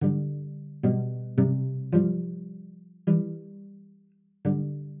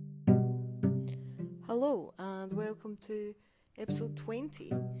Hello, and welcome to episode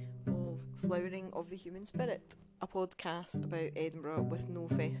 20 of Flowering of the Human Spirit, a podcast about Edinburgh with no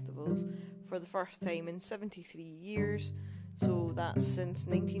festivals for the first time in 73 years. So that's since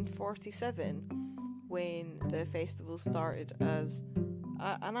 1947, when the festival started as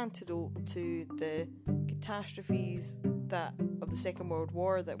an antidote to the catastrophes of the Second World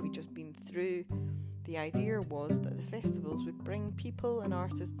War that we'd just been through. The idea was that the festivals would bring people and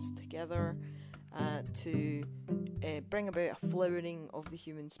artists together to bring about a flowering of the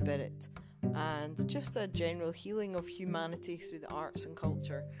human spirit and just a general healing of humanity through the arts and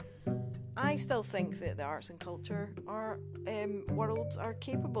culture. I still think that the arts and culture worlds are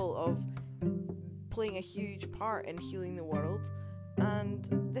capable of playing a huge part in healing the world, and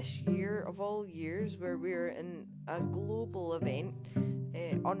this year of all years, where we're in a global event,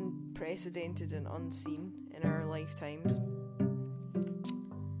 unprecedented and unseen in our lifetimes,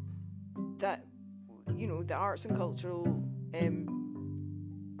 that the arts and cultural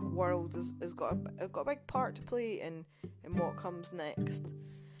world has got a big part to play in what comes next.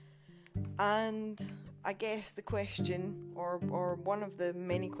 And I guess the question, or one of the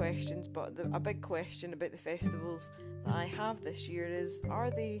many questions, but a big question about the festivals that I have this year is, are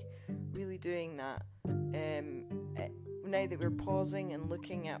they really doing that? Now that we're pausing and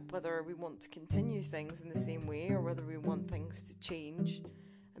looking at whether we want to continue things in the same way or whether we want things to change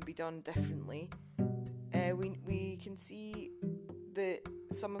and be done differently, we can see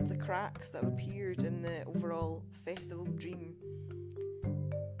some of the cracks that have appeared in the overall festival dream.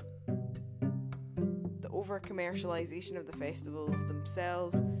 The over-commercialisation of the festivals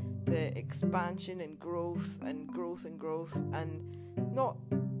themselves, the expansion and growth, and not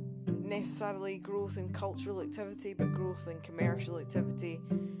necessarily growth in cultural activity, but growth in commercial activity,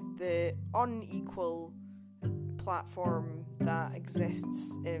 the unequal platform that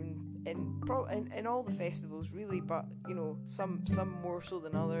exists in all the festivals really, but some more so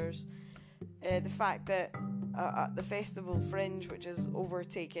than others. The fact that the festival fringe, which has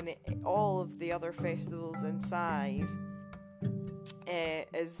overtaken all of the other festivals in size,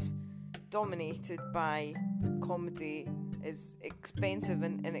 is dominated by comedy, is expensive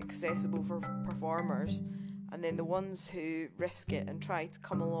and inaccessible for performers, and then the ones who risk it and try to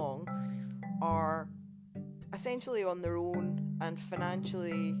come along are essentially on their own and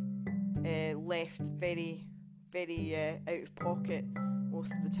financially left very, very out of pocket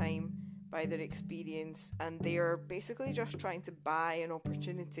most of the time by their experience, and they are basically just trying to buy an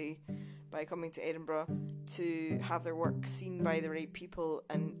opportunity by coming to Edinburgh to have their work seen by the right people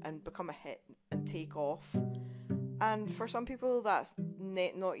and become a hit and take off. And for some people that's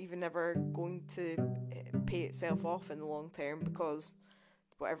not even ever going to pay itself off in the long term, because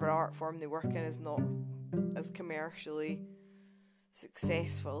whatever art form they work in is not as commercially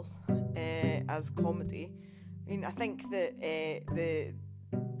successful as comedy. I mean, I think that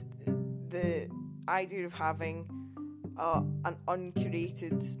the idea of having an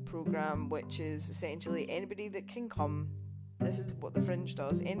uncurated programme, which is essentially anybody that can come, this is what the Fringe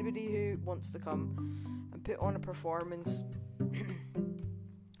does, anybody who wants to come and put on a performance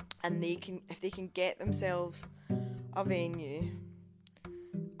and if they can get themselves a venue,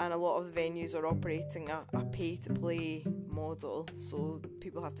 and a lot of the venues are operating a pay-to-play model, so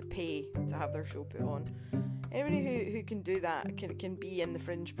people have to pay to have their show put on. Anybody who can do that can be in the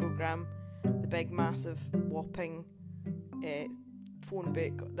Fringe programme, the big, massive, whopping phone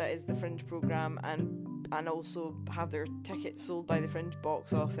book that is the Fringe programme, and also have their tickets sold by the Fringe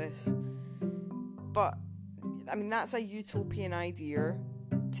box office. But, I mean, that's a utopian idea,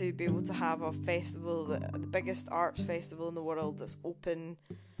 to be able to have a festival, the biggest arts festival in the world, that's open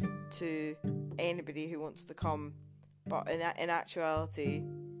to anybody who wants to come. But in actuality,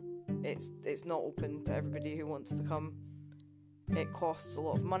 it's not open to everybody who wants to come. It costs a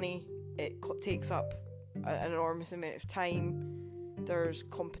lot of money. It takes up an enormous amount of time. There's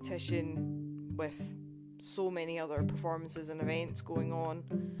competition with so many other performances and events going on,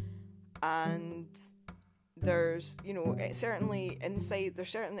 and there's there's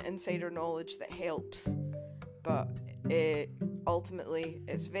certain insider knowledge that helps, but ultimately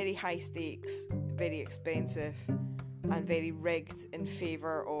it's very high stakes, very expensive, and very rigged in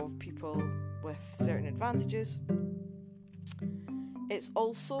favour of people with certain advantages. It's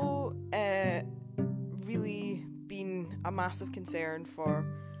also really been a massive concern for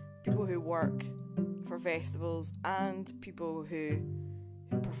people who work for festivals and people who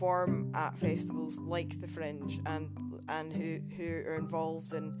perform at festivals like the Fringe, and who are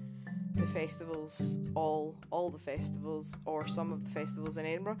involved in the festivals, all the festivals, or some of the festivals in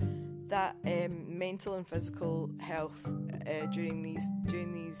Edinburgh, that mental and physical health during these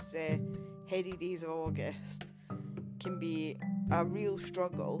heady days of August can be a real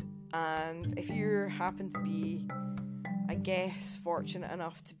struggle. And if you happen to be, I guess, fortunate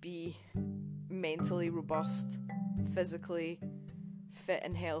enough to be mentally robust, physically fit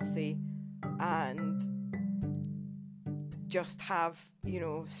and healthy, and just have,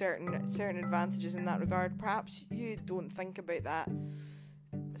 certain advantages in that regard, perhaps you don't think about that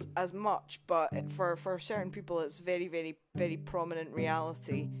as much, but for certain people it's very, very, very prominent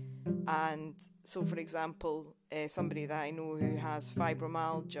reality. And so, for example, somebody that I know who has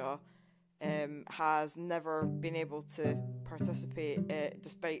fibromyalgia has never been able to participate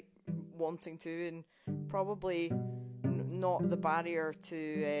despite wanting to, and probably not the barrier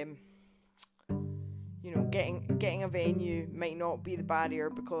to getting a venue might not be the barrier,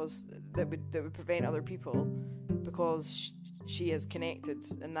 because that would prevent other people, because she is connected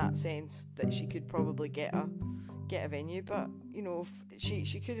in that sense that she could probably get a venue. But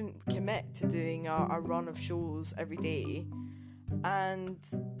she couldn't commit to doing a run of shows every day. And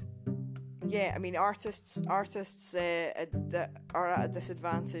yeah, I mean, artists that are at a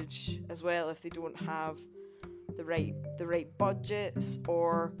disadvantage as well if they don't have the right budgets,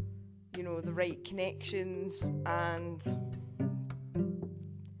 or the right connections. And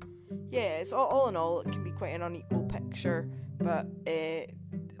yeah, it's all in all, it can be quite an unequal picture. But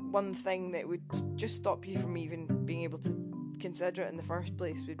one thing that would just stop you from even being able to consider it in the first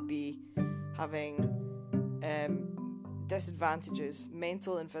place would be having disadvantages,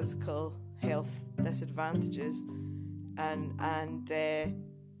 mental and physical health disadvantages, and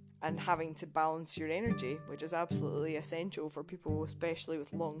having to balance your energy, which is absolutely essential for people, especially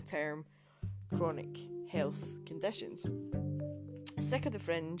with long-term chronic health conditions. Sick of the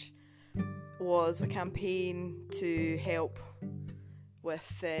Fringe was a campaign to help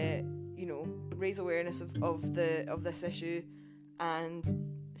with raise awareness of this issue, and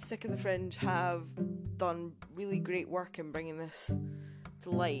Sick of the Fringe have done really great work in bringing this to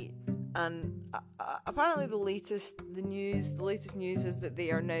light. And apparently the latest news is that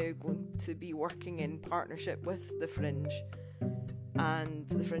they are now going to be working in partnership with the Fringe and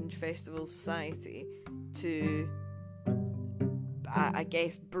the Fringe Festival Society to, I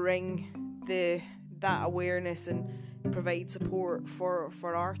guess, bring that awareness and provide support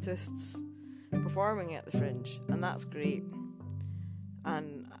for artists performing at the Fringe, and that's great.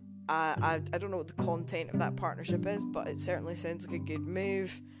 And I don't know what the content of that partnership is, but it certainly sounds like a good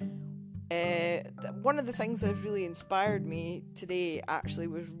move. One of the things that really inspired me today actually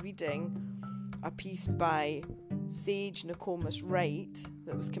was reading a piece by Sage Nokomis Wright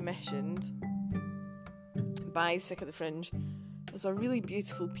that was commissioned by Sick of the Fringe. It's a really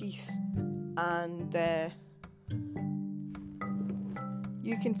beautiful piece, and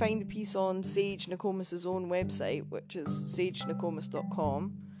you can find the piece on Sage Nokomis' own website, which is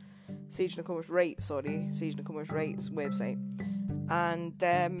sagenokomis.com. Sage Nokomis Wright's website.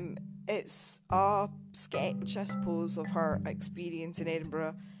 And it's a sketch, I suppose, of her experience in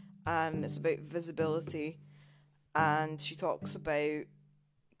Edinburgh, and it's about visibility. And she talks about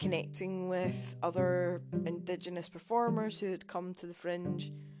connecting with other Indigenous performers who had come to the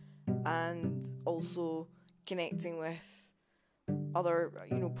Fringe, and also connecting with other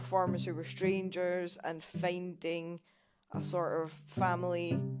performers who were strangers, and finding a sort of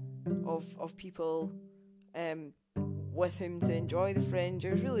family of people with whom to enjoy the Fringe.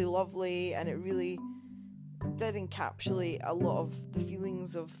 It was really lovely, and it really did encapsulate a lot of the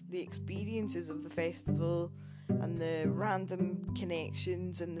feelings of the experiences of the festival, and the random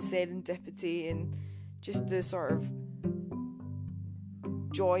connections, and the serendipity, and just the sort of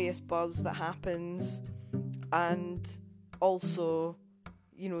joyous buzz that happens. And also,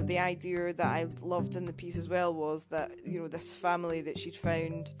 the idea that I loved in the piece as well was that, this family that she'd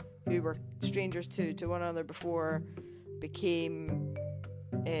found, who were strangers to one another before, became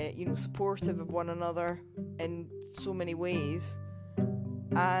supportive of one another in so many ways.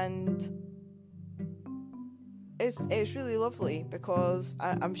 And it's really lovely, because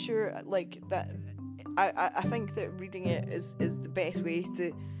I'm sure, like, that I think that reading it is the best way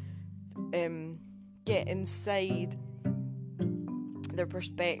to get inside the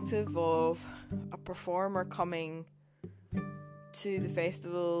perspective of a performer coming to the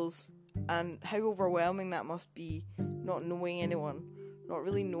festivals, and how overwhelming that must be, not knowing anyone, not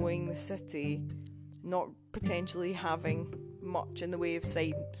really knowing the city, not potentially having much in the way of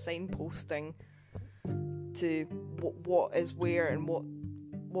signposting to what is where, and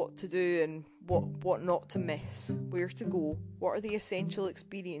what to do, and what not to miss, where to go, what are the essential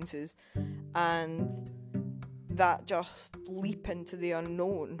experiences, and that just leap into the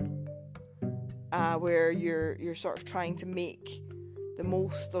unknown, where you're sort of trying to make the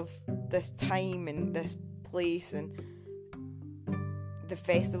most of this time and this place and the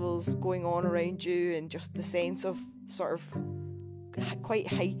festivals going on around you, and just the sense of sort of quite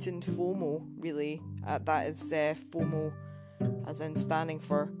heightened FOMO, really. That is FOMO as in standing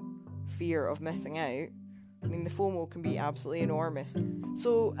for fear of missing out. I mean, the FOMO can be absolutely enormous.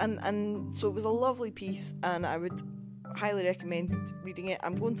 So so it was a lovely piece, and I would highly recommend reading it.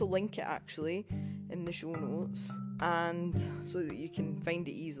 I'm going to link it actually in the show notes, and so that you can find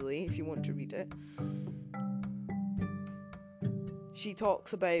it easily if you want to read it. She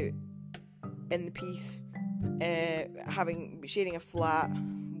talks about, in the piece, sharing a flat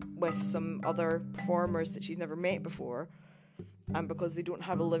with some other performers that she's never met before, and because they don't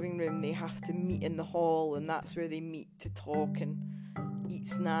have a living room, they have to meet in the hall, and that's where they meet to talk and eat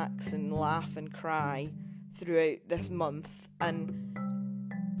snacks and laugh and cry throughout this month. And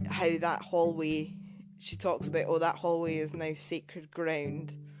how that hallway, she talks about, that hallway is now sacred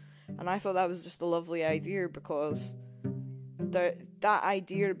ground. And I thought that was just a lovely idea, because that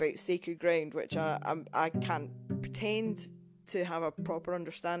idea about sacred ground, which I can't pretend to have a proper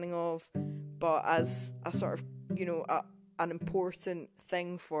understanding of, but as a sort of, an important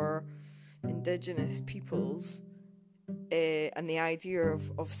thing for Indigenous peoples, and the idea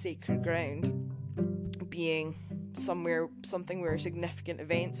of sacred ground being something where significant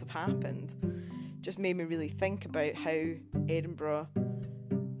events have happened, just made me really think about how Edinburgh,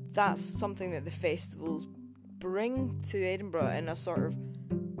 that's something that the festivals bring to Edinburgh in a sort of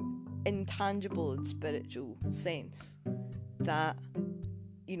intangible and spiritual sense. That,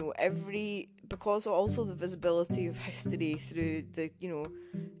 because of also the visibility of history through the,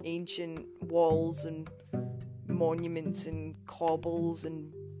 ancient walls and monuments and cobbles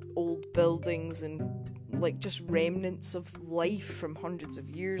and old buildings and just remnants of life from hundreds of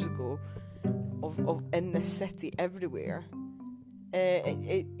years ago of in this city everywhere.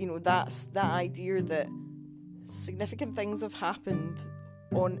 That's that idea that significant things have happened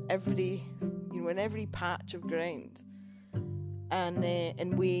on every in every patch of ground, and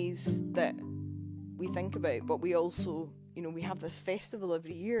in ways that we think about. But we also, we have this festival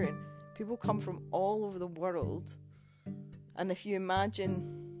every year, and people come from all over the world. And if you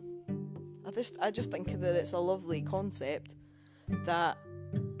imagine, I just think that it's a lovely concept that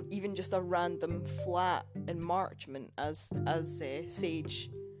even just a random flat in Marchmont, as Sage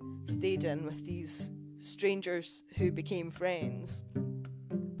stayed in with these strangers who became friends,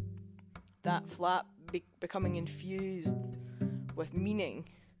 that flat becoming infused with meaning,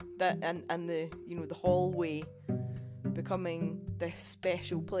 that and the the hallway becoming this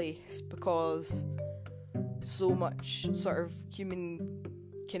special place because so much sort of human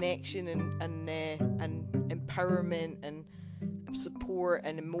connection and empowerment and support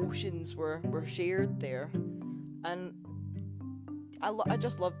and emotions were shared there. And I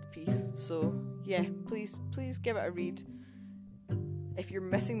just loved the piece. So yeah, please give it a read. If you're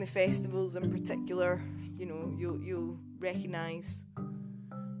missing the festivals in particular, you'll recognise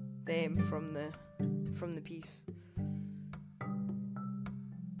them from the piece.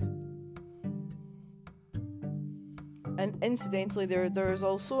 And incidentally, there's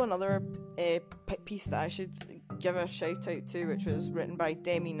also another piece that I should give a shout out to, which was written by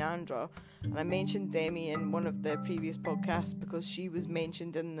Demi Nandra. And I mentioned Demi in one of the previous podcasts because she was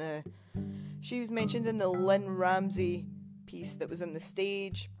mentioned in the Lynn Ramsey piece that was in the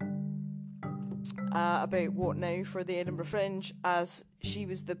Stage about What Now for the Edinburgh Fringe, as she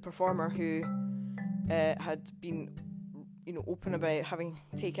was the performer who had been open about having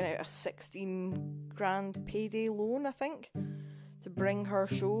taken out a 16 grand payday loan, I think, to bring her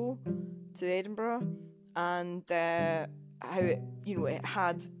show to Edinburgh, and how it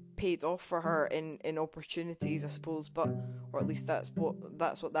had paid off for her in opportunities, I suppose, or at least that's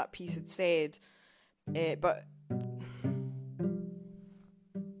what that piece had said. But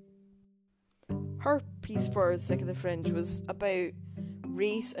her piece for The Sick of the Fringe was about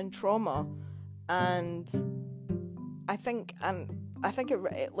race and trauma, and I think it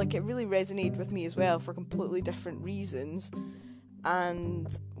really resonated with me as well for completely different reasons. And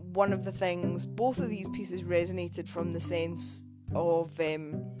one of the things, both of these pieces resonated from the sense of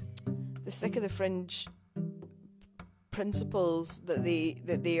The Sick of the Fringe principles that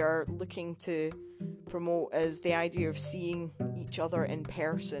they are looking to promote, is the idea of seeing each other in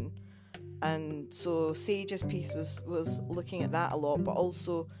person. And so Sage's piece was looking at that a lot, but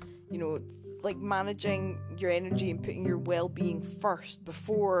also, managing your energy and putting your well-being first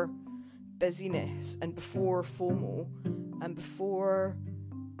before busyness and before FOMO and before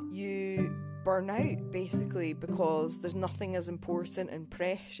you burn out, basically, because there's nothing as important and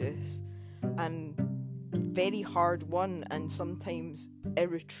precious and very hard won and sometimes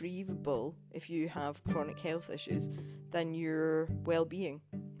irretrievable if you have chronic health issues than your well-being.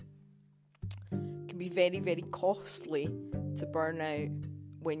 It can be very, very costly to burn out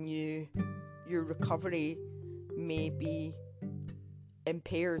when your recovery may be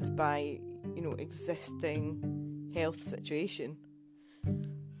impaired by, existing health situation.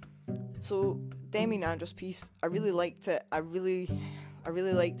 So Demi Nandra's piece, I really liked it. I really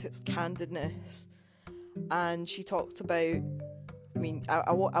liked its candidness, and she talked about,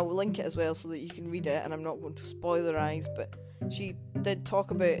 I will link it as well so that you can read it, and I'm not going to spoilerize, but she did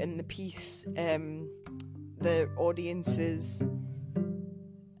talk about in the piece the audiences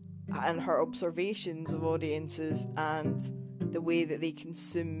and her observations of audiences and the way that they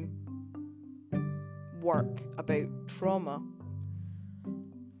consume work about trauma.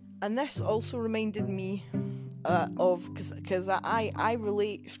 And this also reminded me of, because I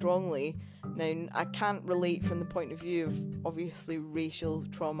relate strongly. Now, I can't relate from the point of view of obviously racial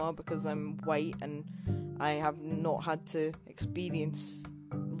trauma because I'm white and I have not had to experience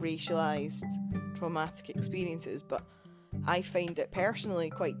racialized traumatic experiences, but I find it personally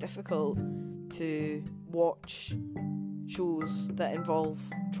quite difficult to watch shows that involve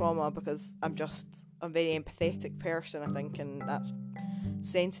trauma because I'm just a very empathetic person, I think, and that's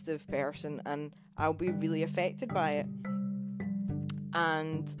sensitive person, and I'll be really affected by it.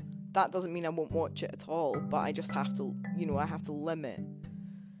 And that doesn't mean I won't watch it at all, but I just have to, I have to limit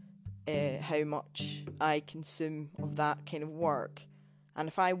how much I consume of that kind of work. And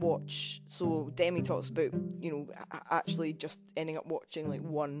if I watch, so Demi talks about, actually just ending up watching like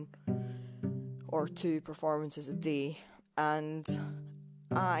 1 or 2 performances a day, and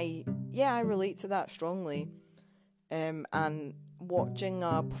I relate to that strongly. And watching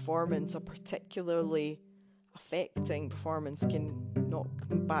a performance, a particularly affecting performance, can knock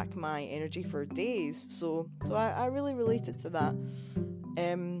back my energy for days. So I really related to that.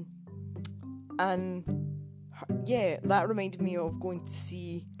 And that reminded me of going to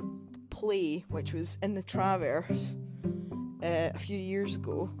see Play, which was in the Traverse a few years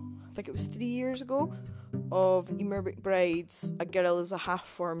ago. I think it was 3 years ago, of Emer McBride's A Girl Is a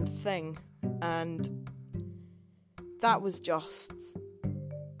Half-Formed Thing, and that was just,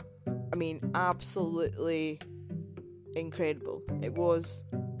 absolutely incredible. It was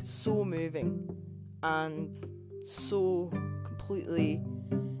so moving and so completely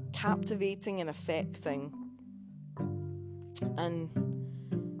captivating and affecting. And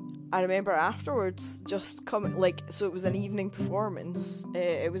I remember afterwards just coming, so it was an evening performance.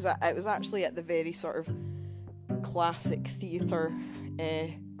 It was actually at the very sort of classic theatre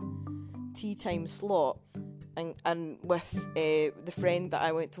tea time slot, and with the friend that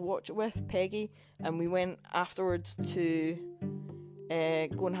I went to watch it with, Peggy, and we went afterwards to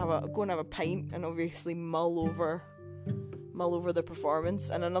go and have a pint and obviously mull over the performance.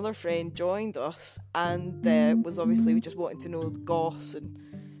 And another friend joined us and was obviously just wanting to know the goss and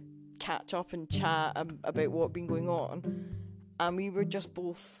catch up and chat about what had been going on, and we were just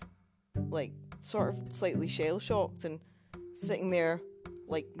both sort of slightly shell shocked and sitting there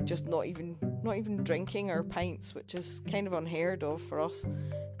just not even drinking our pints, which is kind of unheard of for us,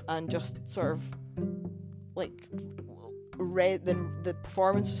 and just sort of the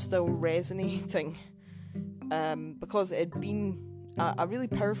performance was still resonating because it had been a really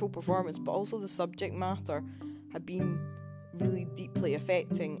powerful performance, but also the subject matter had been really deeply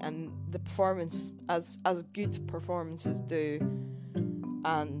affecting, and the performance, as good performances do,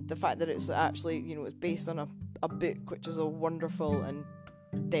 and the fact that it's actually, it's based on a book, which is a wonderful and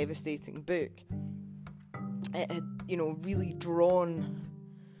devastating book, it had, really drawn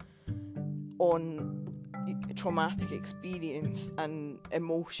on traumatic experience and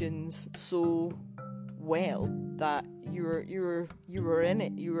emotions so well that you were in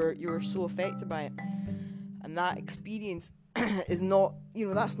it, you were so affected by it. And that experience is not,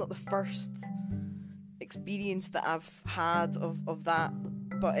 that's not the first experience that I've had of that,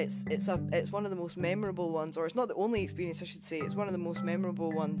 but it's one of the most memorable ones, or it's not the only experience, I should say. It's one of the most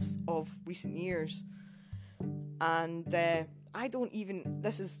memorable ones of recent years. And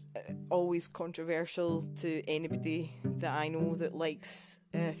this is always controversial to anybody that I know that likes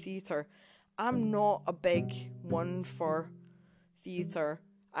theatre. I'm not a big one for theatre.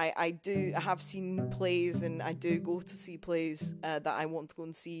 I have seen plays, and I do go to see plays that I want to go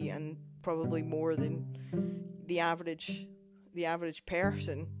and see, and probably more than the average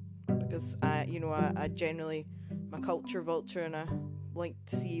person, because I generally, I'm a culture vulture and I like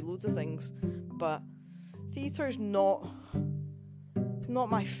to see loads of things, but theatre's not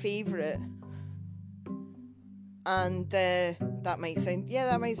my favourite. And that might sound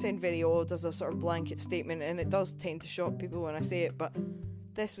very odd as a sort of blanket statement, and it does tend to shock people when I say it, but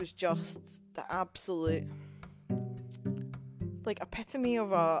this was just the absolute like epitome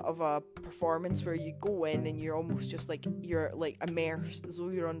of a performance where you go in and you're almost just like you're like immersed as though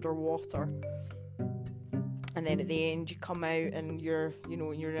you're underwater, and then at the end you come out and you're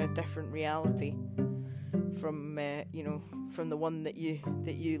in a different reality from from the one that you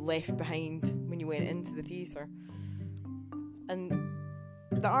left behind when you went into the theatre. And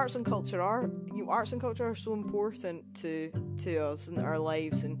the arts and culture are so important to us in our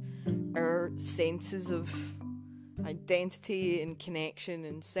lives, and our senses of identity and connection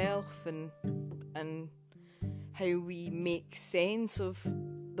and self, and how we make sense of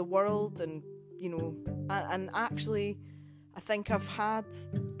the world. And and actually I think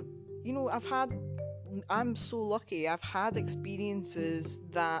I'm so lucky. I've had experiences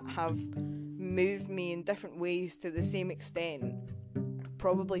that have moved me in different ways to the same extent,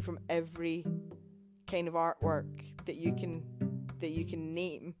 probably from every kind of artwork that you can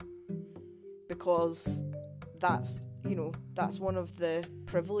name, because that's one of the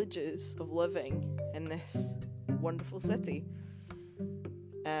privileges of living in this wonderful city.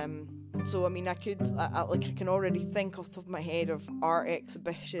 So I mean, I can already think off the top of my head of art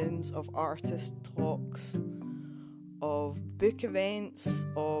exhibitions, of artist talks, of book events,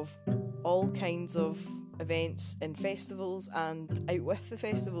 of all kinds of events in festivals and out with the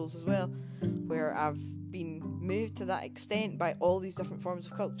festivals as well, where I've been moved to that extent by all these different forms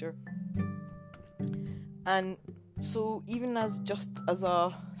of culture. And so even as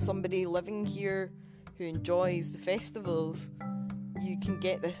somebody living here who enjoys the festivals, you can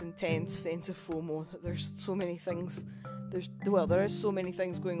get this intense sense of FOMO that there's so many things. There is so many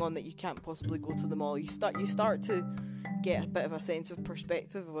things going on that you can't possibly go to them all. You start to get a bit of a sense of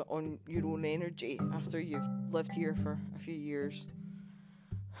perspective on your own energy after you've lived here for a few years.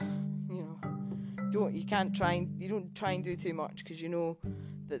 You don't try and do too much, because you know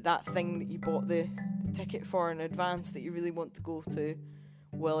that thing that you bought the ticket for in advance that you really want to go to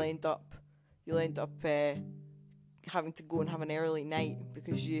you'll end up having to go and have an early night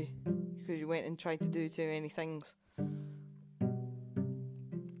because you went and tried to do too many things.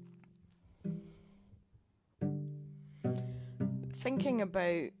 Thinking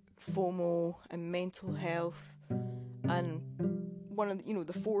about FOMO and mental health, and one of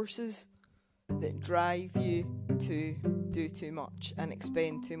the forces that drive you to do too much and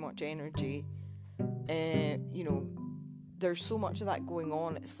expend too much energy, there's so much of that going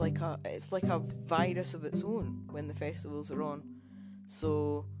on. It's like a virus of its own when the festivals are on.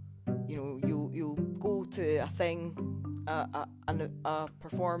 So you'll go to a thing, a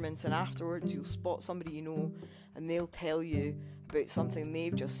performance, and afterwards you'll spot somebody and they'll tell you about something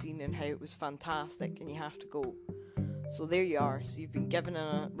they've just seen and how it was fantastic, and you have to go. So there you are. So you've been given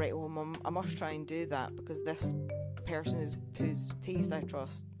I must try and do that because this person whose taste I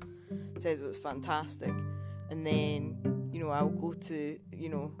trust says it was fantastic. And then I'll go to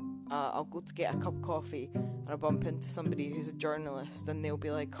get a cup of coffee, and I'll bump into somebody who's a journalist, and they'll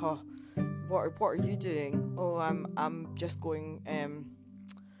be like, "Oh, what are you doing?" "Oh, I'm just going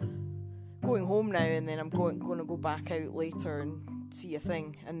home now, and then I'm going to go back out later and see a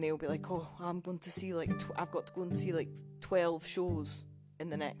thing." And they'll be like, "Oh, I'm going to see I've got to go and see 12 shows in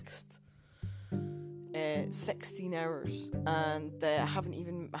the next 16 hours, and I haven't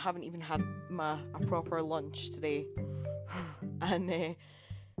even had a proper lunch today." And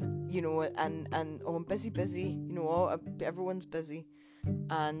I'm busy. Everyone's busy,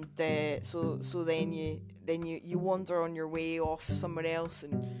 and so then you wander on your way off somewhere else,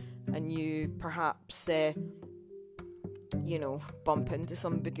 and you perhaps bump into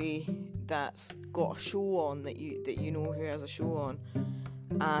somebody that's got a show on that who has a show on,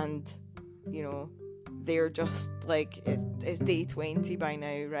 and they're just like, it's day 20 by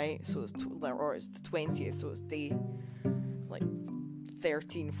now, right? So it's the 20th, so it's day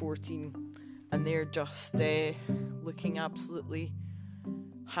 13, 14, and they're just looking absolutely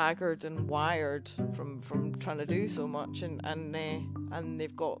haggard and wired from trying to do so much, and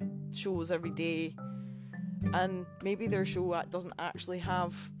they've got shows every day, and maybe their show doesn't actually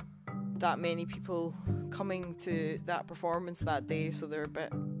have that many people coming to that performance that day, so they're a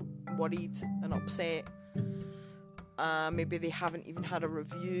bit worried and upset. Maybe they haven't even had a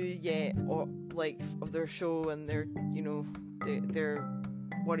review yet of their show, and they're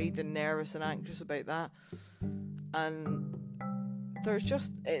worried and nervous and anxious about that. And there's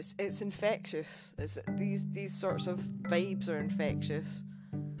just it's infectious. These sorts of vibes are infectious,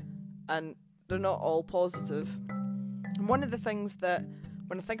 and they're not all positive. And one of the things that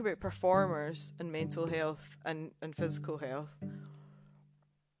when I think about performers and mental health and physical health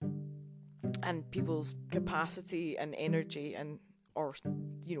and people's capacity and energy and, or,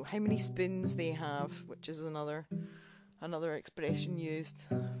 you know, how many spoons they have, which is another expression used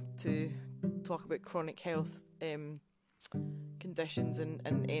to talk about chronic health conditions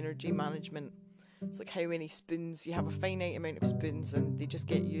and energy management. It's like how many spoons, you have a finite amount of spoons and they just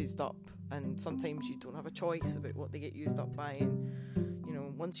get used up, and sometimes you don't have a choice about what they get used up by, and you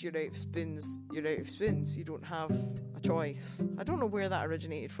know, once you're out of spoons, you're out of spoons. You don't have a choice. I don't know where that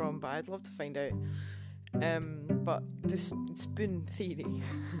originated from, but I'd love to find out. But this spoon theory.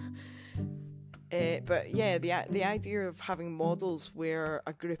 But yeah, the idea of having models where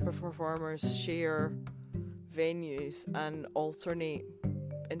a group of performers share venues and alternate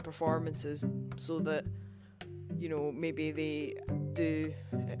in performances, so that, you know, maybe they do,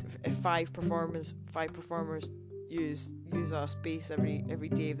 if five performers use a space every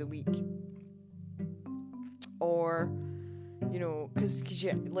day of the week, or, you know, because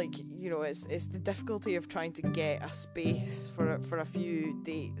like, you know, it's the difficulty of trying to get a space for a few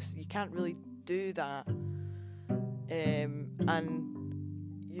dates. You can't really do that, and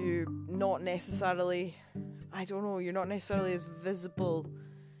you're not necessarily, I don't know, you're not necessarily as visible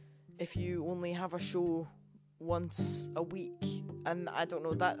if you only have a show once a week. And I don't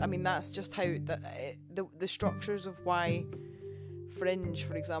know, that, I mean, that's just how the structures of why Fringe,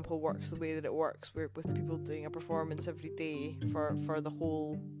 for example, works the way that it works, with people doing a performance every day for the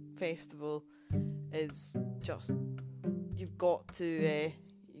whole festival, is just, you've got to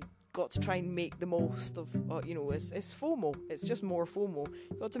try and make the most of, you know, it's FOMO. It's just more FOMO.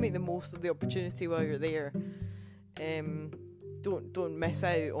 You've got to make the most of the opportunity while you're there. Don't miss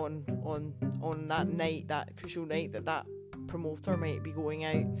out on that night, that crucial night that promoter might be going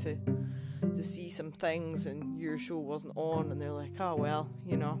out to see some things and your show wasn't on, and they're like, oh well,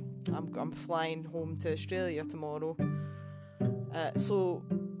 you know, I'm flying home to Australia tomorrow. So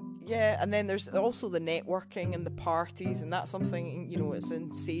yeah, and then there's also the networking and the parties, and that's something, you know, it's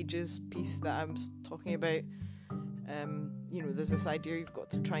in Sage's piece that I was talking about. You know, there's this idea you've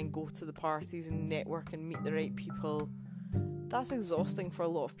got to try and go to the parties and network and meet the right people. That's exhausting for a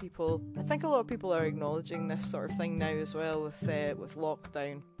lot of people. I think a lot of people are acknowledging this sort of thing now as well with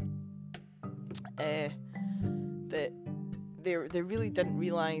lockdown. That they really didn't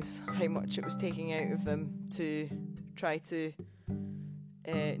realise how much it was taking out of them to try to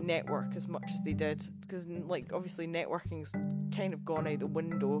network as much as they did, because, like, obviously networking's kind of gone out the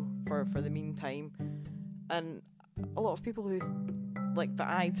window for the meantime, and a lot of people who, like, that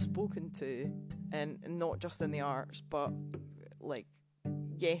I've spoken to, and not just in the arts, but like,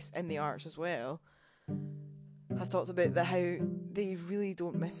 yes, in the arts as well, have talked about how they really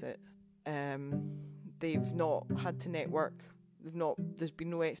don't miss it. They've not had to network, there's been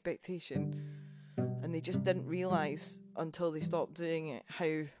no expectation, and they just didn't realise until they stopped doing it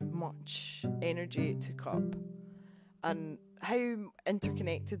how much energy it took up, and how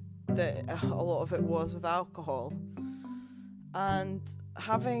interconnected that a lot of it was with alcohol. And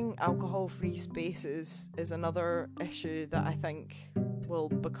having alcohol-free spaces is another issue that I think will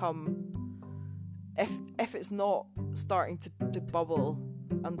become, if it's not starting to bubble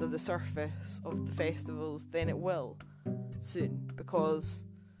under the surface of the festivals, then it will soon, because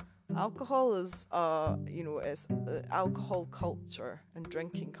alcohol is, you know, it's alcohol culture and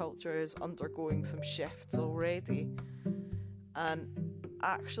drinking culture is undergoing some shifts already, and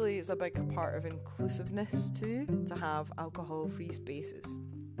actually it's a big part of inclusiveness too, to have alcohol-free spaces,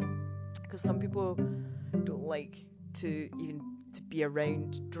 because some people don't like to be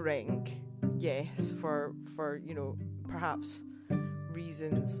around drink, yes, for you know, perhaps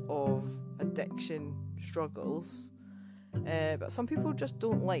reasons of addiction struggles, but some people just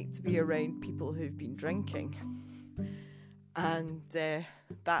don't like to be around people who've been drinking. And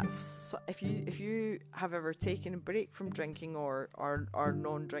that's, if you have ever taken a break from drinking or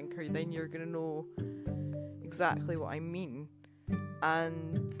non-drinker, then you're going to know exactly what I mean.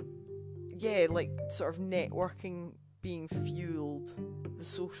 And yeah, like, sort of networking being fueled, the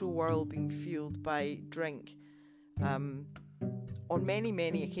social world being fueled by drink, on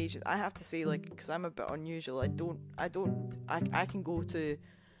many occasions. I have to say, like, because I'm a bit unusual, I can go to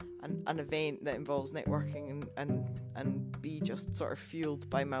an event that involves networking and be just sort of fueled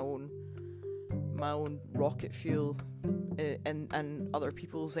by my own rocket fuel, and other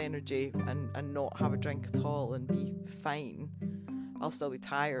people's energy, and not have a drink at all and be fine. I'll still be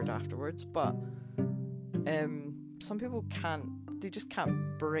tired afterwards, but some people they just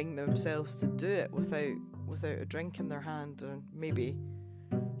can't bring themselves to do it without a drink in their hand, and maybe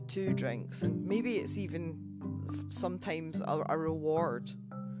 2 drinks, and maybe it's even sometimes a reward.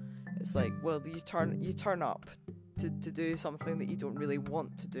 It's like, well, you turn up to do something that you don't really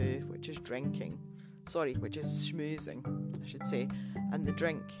want to do, which is drinking. Which is schmoozing, I should say. And the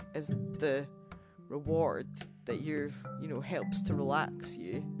drink is the reward that helps to relax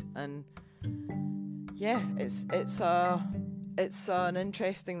you. And yeah, it's an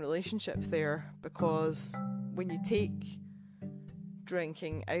interesting relationship there, because when you take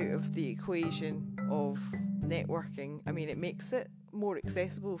drinking out of the equation of networking, I mean, it makes it more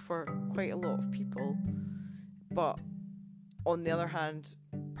accessible for quite a lot of people, but on the other hand,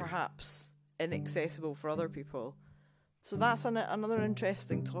 perhaps inaccessible for other people. So that's another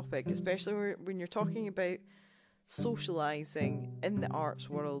interesting topic, especially when you're talking about socialising in the arts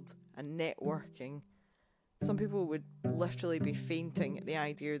world and networking. Some people would literally be fainting at the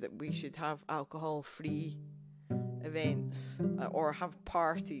idea that we should have alcohol-free events or have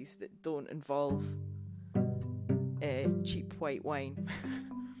parties that don't involve cheap white wine.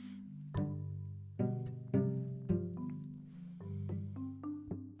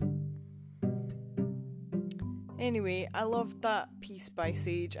 Anyway, I loved that piece by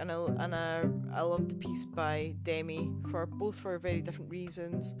Sage, and I loved the piece by Demi for very different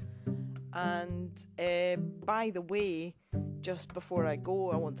reasons. And by the way, just before I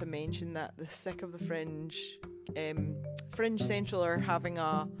go, I want to mention that the Sick of the Fringe, Fringe Central are having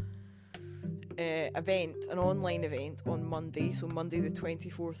an online event on Monday, so Monday the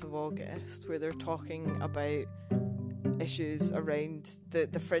 24th of August, where they're talking about issues around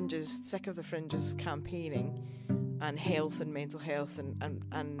the Fringes, Sick of the Fringes campaigning and health and mental health,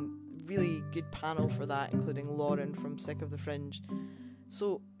 and really good panel for that, including Lauren from Sick of the Fringe.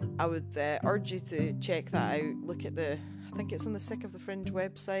 So I would urge you to check that out. Look at I think it's on the Sick of the Fringe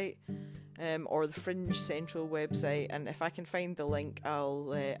website, or the Fringe Central website, and if I can find the link, I'll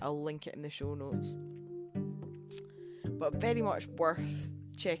link it in the show notes. But very much worth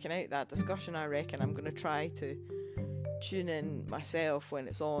checking out that discussion. I reckon I'm going to try to tune in myself when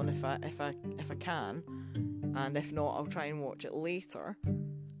it's on, if I can, and if not, I'll try and watch it later.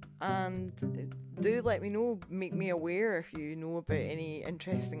 And do let me know, make me aware if you know about any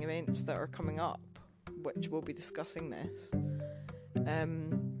interesting events that are coming up, which we'll be discussing this.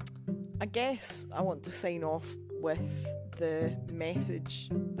 I guess I want to sign off with the message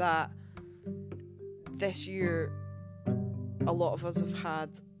that this year a lot of us have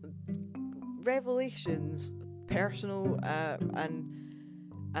had revelations, personal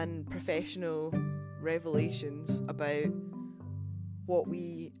and professional revelations about what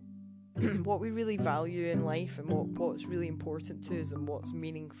we really value in life, and what's really important to us, and what's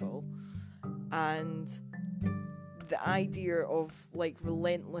meaningful. And the idea of like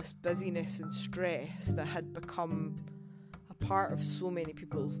relentless busyness and stress that had become a part of so many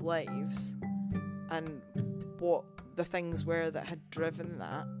people's lives, and what the things were that had driven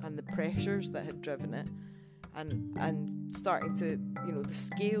that, and the pressures that had driven it, and starting to, the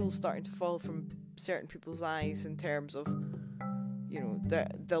scales starting to fall from certain people's eyes in terms of,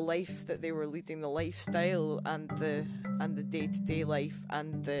 the life that they were leading, the lifestyle and the day-to-day life,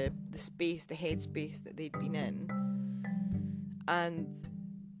 and the space, the headspace that they'd been in. And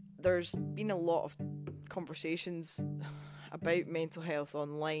there's been a lot of conversations about mental health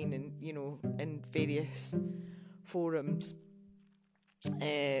online, and in various forums,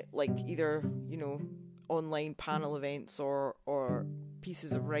 like either online panel events or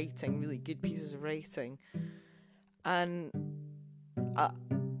pieces of writing, really good pieces of writing. And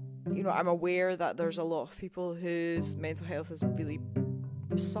I'm aware that there's a lot of people whose mental health is really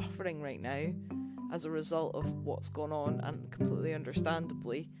suffering right now as a result of what's going on, and completely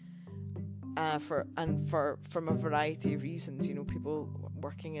understandably, from a variety of reasons. People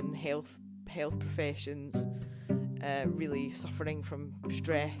working in health professions, really suffering from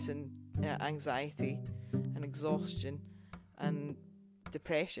stress and anxiety and exhaustion and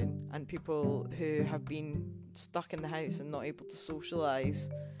depression, and people who have been stuck in the house and not able to socialise,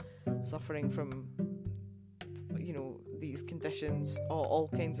 suffering from these conditions, all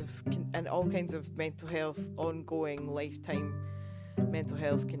kinds of mental health, ongoing lifetime mental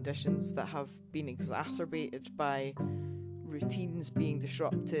health conditions that have been exacerbated by routines being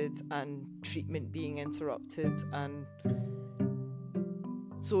disrupted and treatment being interrupted. And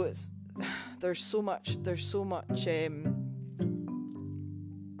so there's so much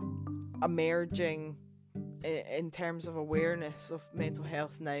emerging in terms of awareness of mental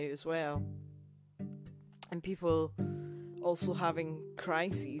health now as well, and people also having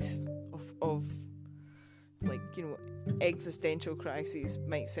crises of like, existential crises.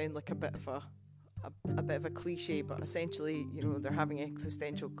 Might sound like a bit of a cliche, but essentially, they're having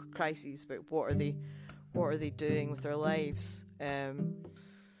existential crises about what what are they doing with their lives, and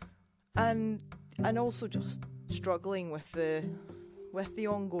also just struggling with the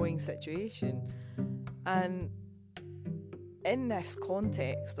ongoing situation. And in this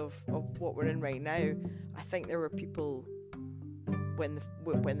context of what we're in right now, I think there were people when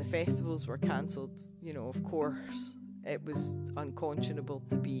the festivals were cancelled, of course it was unconscionable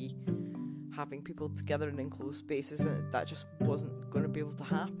to be having people together in enclosed spaces, and that just wasn't going to be able to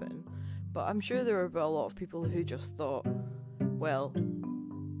happen. But I'm sure there were a lot of people who just thought, well,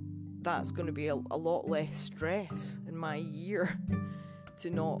 that's going to be a lot less stress in my year to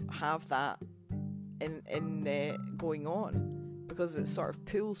not have that in going on, because it sort of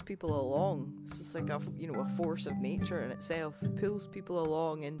pulls people along. It's just like a force of nature in itself. It pulls people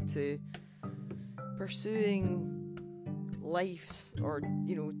along into pursuing lives, or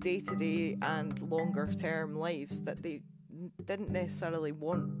day-to-day and longer term lives that they didn't necessarily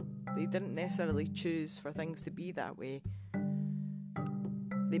want. They didn't necessarily choose for things to be that way.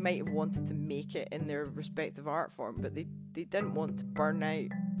 They might have wanted to make it in their respective art form, but they didn't want to burn out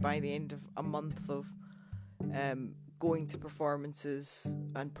by the end of a month of going to performances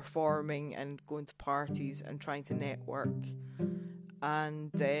and performing and going to parties and trying to network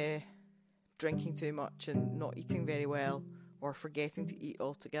and drinking too much and not eating very well, or forgetting to eat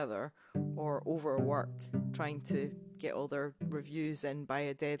altogether, or overwork, trying to get all their reviews in by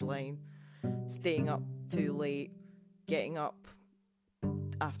a deadline, staying up too late, getting up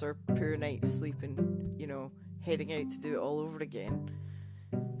after a poor night's sleep, and heading out to do it all over again.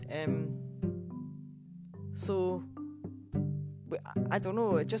 So I don't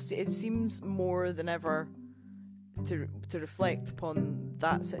know, it seems more than ever to reflect upon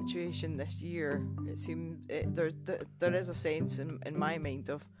that situation this year. It seems there is a sense in my mind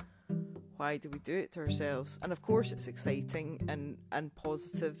of, why do we do it to ourselves? And of course it's exciting and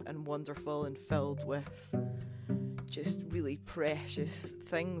positive and wonderful and filled with just really precious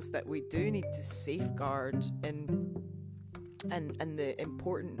things that we do need to safeguard, and the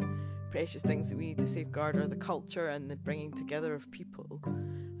important precious things that we need to safeguard are the culture and the bringing together of people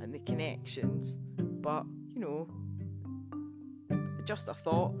and the connections. But just a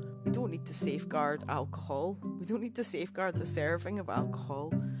thought, we don't need to safeguard alcohol. We don't need to safeguard the serving of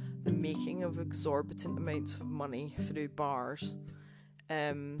alcohol, the making of exorbitant amounts of money through bars.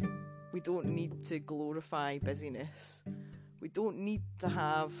 We don't need to glorify busyness. We don't need to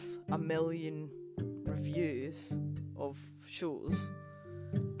have 1 million reviews of shows,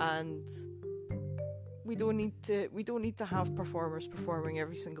 and we don't need to have performers performing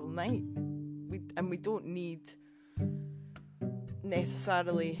every single night. We don't need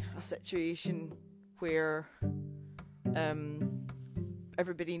necessarily a situation where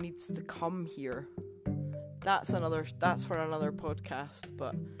everybody needs to come here. That's for another podcast.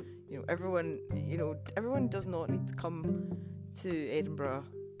 But everyone does not need to come to Edinburgh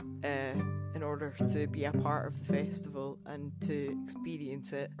in order to be a part of the festival and to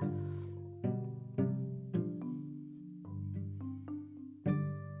experience it.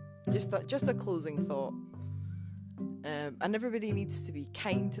 Just a closing thought. And everybody needs to be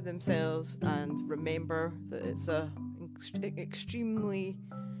kind to themselves and remember that it's a extremely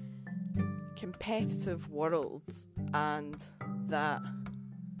competitive world, and that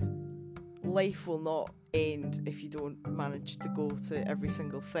life will not end if you don't manage to go to every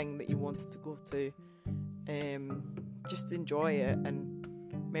single thing that you wanted to go to. Just enjoy it, and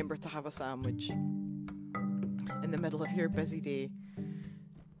remember to have a sandwich in the middle of your busy day.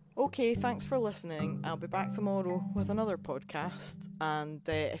 Okay, thanks for listening. I'll be back tomorrow with another podcast, and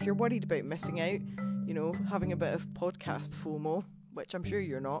if you're worried about missing out, having a bit of podcast FOMO, which I'm sure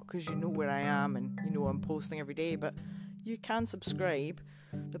you're not, because you know where I am and I'm posting every day, but you can subscribe.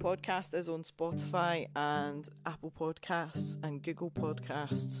 The podcast is on Spotify and Apple Podcasts and Google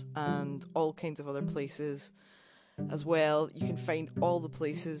Podcasts and all kinds of other places as well. You can find all the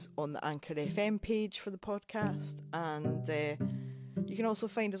places on the Anchor FM page for the podcast, and you can also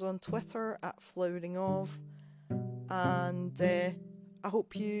find us on Twitter at Flowering Of. And I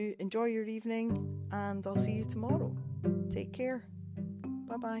hope you enjoy your evening, and I'll see you tomorrow. Take care.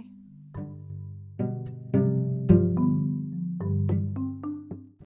 Bye bye.